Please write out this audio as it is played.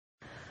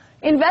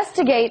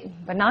Investigate,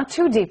 but not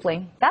too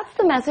deeply. That's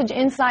the message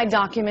inside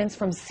documents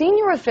from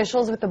senior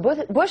officials with the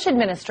Bush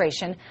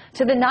administration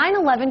to the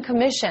 9/11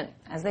 Commission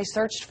as they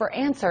searched for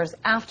answers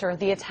after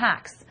the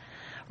attacks.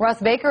 Russ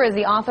Baker is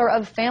the author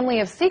of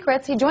Family of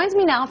Secrets. He joins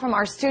me now from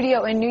our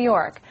studio in New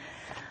York.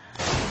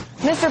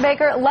 Mr.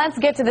 Baker, let's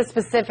get to the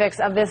specifics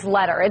of this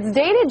letter. It's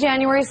dated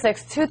January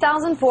 6,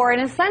 2004,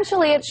 and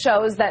essentially it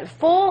shows that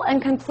full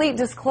and complete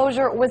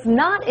disclosure was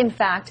not, in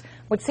fact,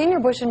 what senior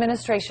Bush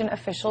administration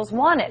officials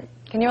wanted.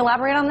 Can you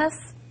elaborate on this?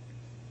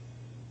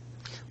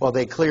 Well,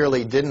 they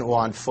clearly didn't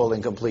want full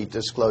and complete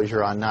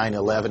disclosure on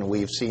 9/11.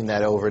 We've seen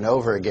that over and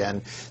over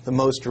again. The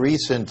most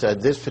recent,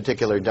 this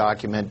particular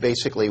document,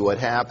 basically what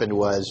happened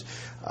was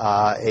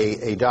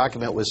a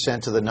document was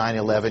sent to the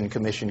 9/11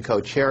 Commission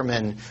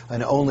co-chairman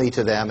and only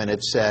to them, and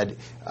it said,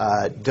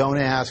 don't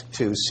ask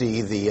to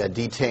see the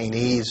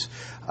detainees.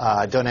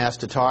 Don't ask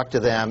to talk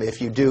to them.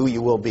 If you do,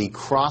 you will be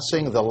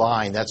crossing the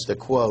line, that's the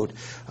quote,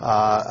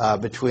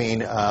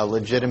 between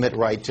legitimate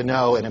right to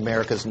know and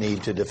America's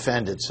need to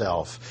defend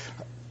itself.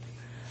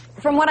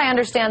 From what I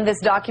understand, this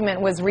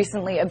document was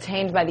recently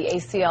obtained by the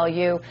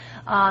ACLU.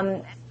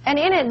 And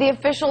in it, the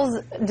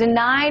officials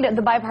denied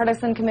the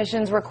Bipartisan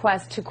Commission's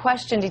request to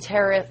question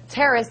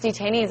terrorist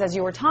detainees, as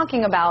you were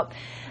talking about,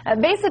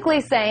 basically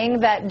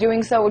saying that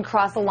doing so would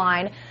cross a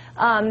line.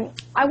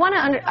 I want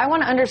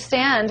to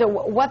understand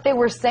what they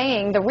were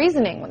saying, the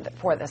reasoning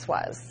for this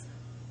was.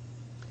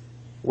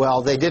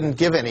 Well, they didn't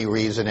give any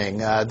reasoning.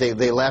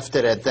 They left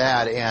it at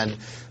that, and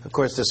of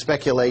course the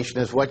speculation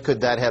is what could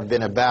that have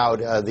been about.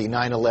 The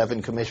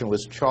 9/11 Commission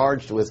was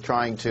charged with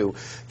trying to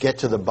get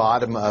to the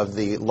bottom of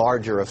the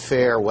larger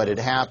affair, what had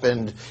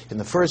happened in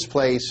the first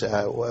place,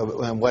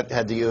 and what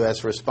had the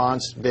U.S.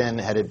 response been,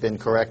 had it been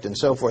correct, and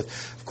so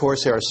forth. Of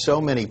course, there are so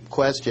many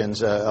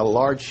questions. A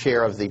large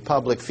share of the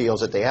public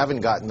feels that they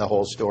haven't gotten the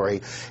whole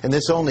story, and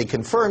this only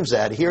confirms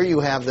that. Here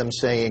you have them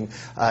saying,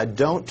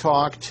 don't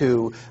talk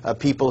to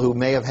people who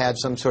may have had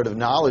some sort of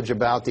knowledge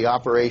about the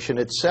operation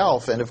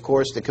itself, and of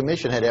course the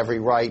Commission had every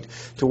right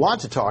to want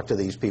to talk to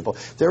these people.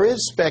 There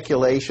is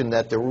speculation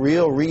that the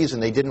real reason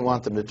they didn't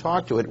want them to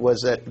talk to them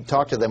was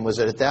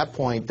that at that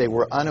point they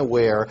were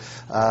unaware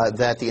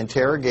that the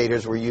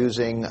interrogators were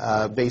using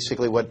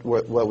basically what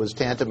was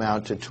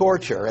tantamount to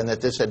torture, and that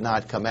this had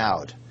not come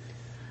out.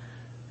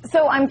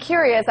 So I'm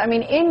curious, I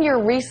mean, in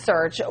your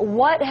research,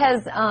 what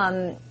has,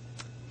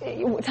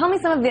 tell me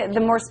some of the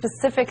more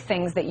specific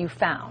things that you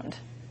found.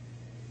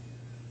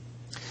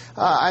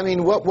 I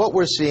mean, what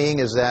we're seeing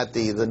is that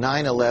the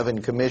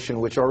 9/11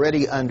 Commission, which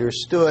already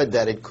understood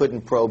that it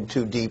couldn't probe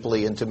too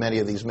deeply into many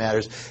of these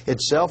matters,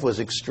 itself was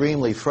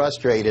extremely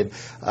frustrated.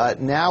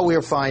 Now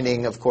we're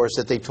finding, of course,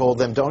 that they told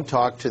them don't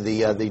talk to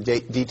the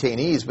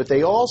detainees, but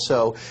they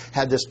also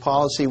had this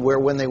policy where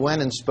when they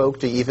went and spoke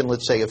to even,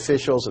 let's say,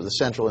 officials of the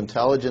Central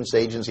Intelligence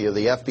Agency or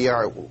the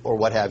FBI or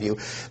what have you,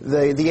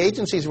 the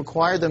agencies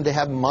required them to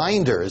have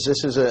minders.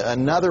 This is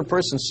another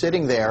person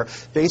sitting there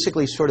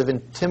basically sort of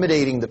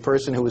intimidating the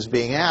person who was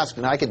being asked,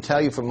 and I can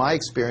tell you from my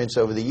experience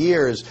over the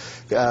years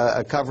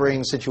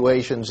covering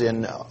situations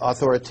in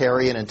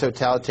authoritarian and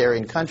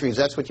totalitarian countries,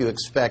 that's what you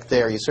expect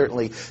there. You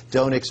certainly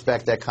don't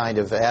expect that kind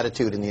of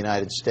attitude in the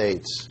United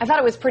States. I thought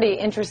it was pretty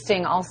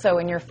interesting also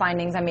in your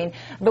findings. I mean,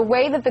 the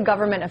way that the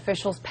government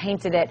officials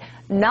painted it,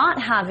 not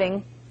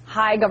having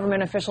high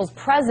government officials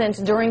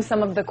present during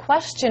some of the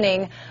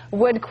questioning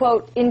would,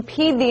 quote,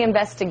 impede the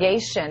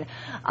investigation.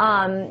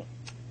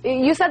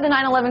 You said the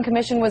 9/11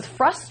 Commission was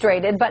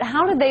frustrated, but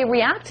how did they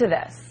react to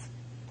this?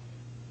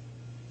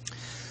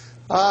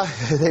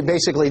 They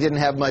basically didn't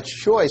have much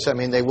choice. I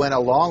mean, they went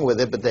along with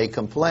it, but they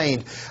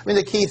complained. I mean,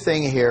 the key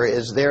thing here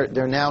is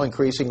they're now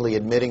increasingly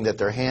admitting that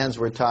their hands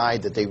were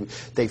tied, that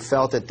they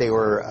felt that they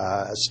were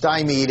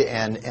stymied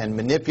and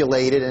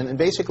manipulated and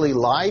basically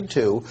lied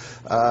to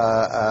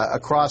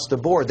across the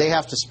board. They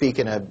have to speak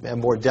in a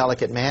more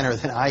delicate manner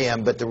than I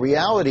am, but the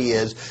reality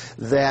is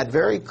that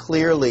very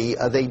clearly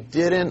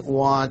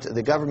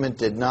the government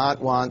did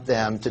not want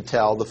them to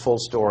tell the full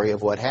story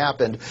of what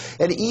happened.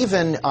 And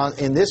even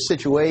in this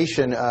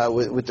situation,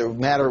 with the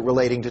matter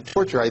relating to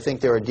torture, I think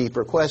there are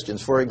deeper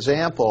questions. For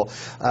example,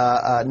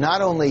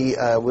 not only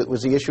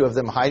was the issue of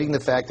them hiding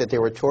the fact that they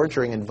were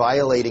torturing and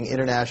violating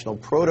international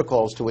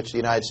protocols to which the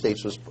United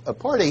States was a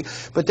party,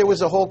 but there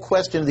was a whole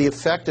question of the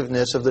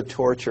effectiveness of the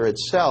torture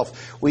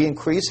itself. We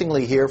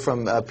increasingly hear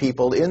from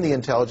people in the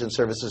intelligence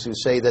services who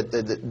say that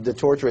the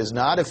torture is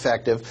not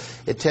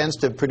effective. It tends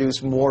to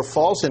produce more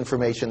false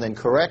information than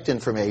correct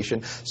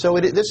information. So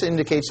this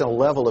indicates a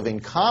level of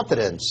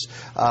incompetence,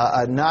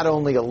 not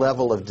only a level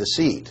of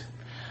deceit.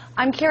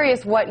 I'm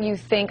curious what you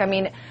think. I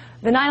mean,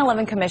 the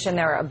 9/11 Commission,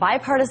 they're a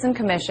bipartisan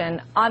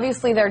commission.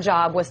 Obviously, their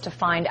job was to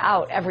find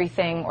out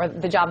everything, or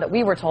the job that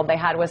we were told they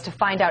had was to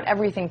find out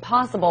everything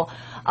possible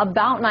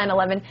about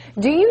 9/11.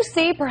 Do you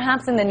see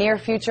perhaps in the near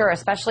future,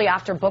 especially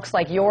after books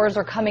like yours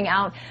are coming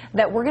out,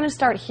 that we're going to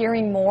start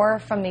hearing more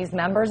from these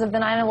members of the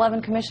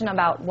 9/11 Commission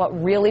about what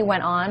really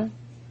went on?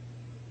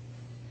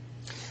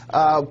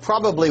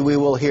 Probably we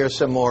will hear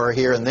some more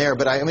here and there,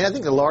 but I mean, I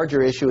think the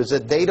larger issue is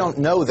that they don't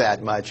know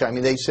that much. I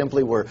mean, they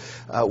simply were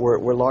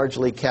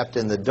largely kept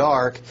in the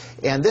dark,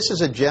 and this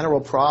is a general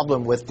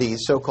problem with the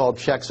so-called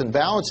checks and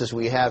balances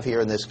we have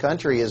here in this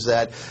country, is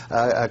that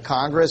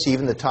Congress,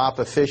 even the top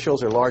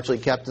officials, are largely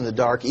kept in the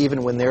dark,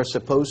 even when they're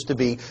supposed to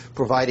be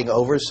providing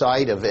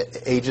oversight of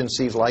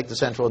agencies like the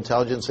Central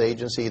Intelligence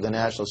Agency, the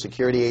National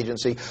Security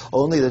Agency.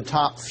 Only the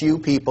top few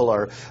people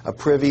are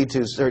privy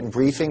to certain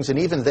briefings, and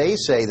even they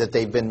say that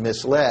they've been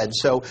misled.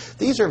 So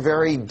these are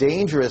very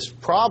dangerous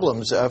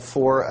problems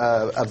for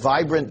a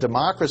vibrant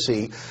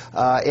democracy,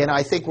 and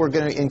I think we're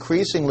going to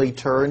increasingly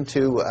turn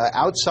to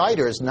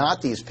outsiders,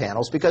 not these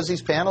panels, because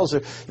these panels are,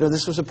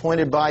 this was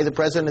appointed by the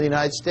President of the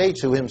United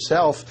States, who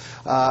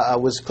himself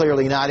was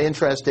clearly not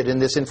interested in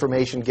this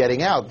information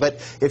getting out. But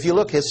if you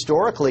look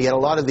historically at a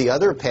lot of the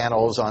other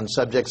panels on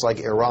subjects like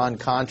Iran,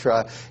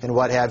 Contra, and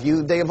what have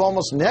you, they have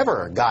almost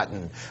never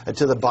gotten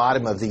to the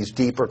bottom of these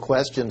deeper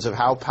questions of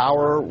how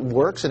power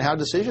works and how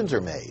decisions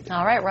are made.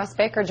 All right, Russ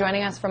Baker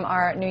joining us from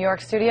our New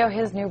York studio.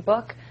 His new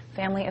book,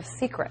 Family of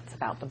Secrets,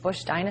 about the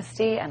Bush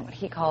dynasty and what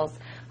he calls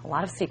a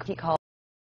lot of secrets.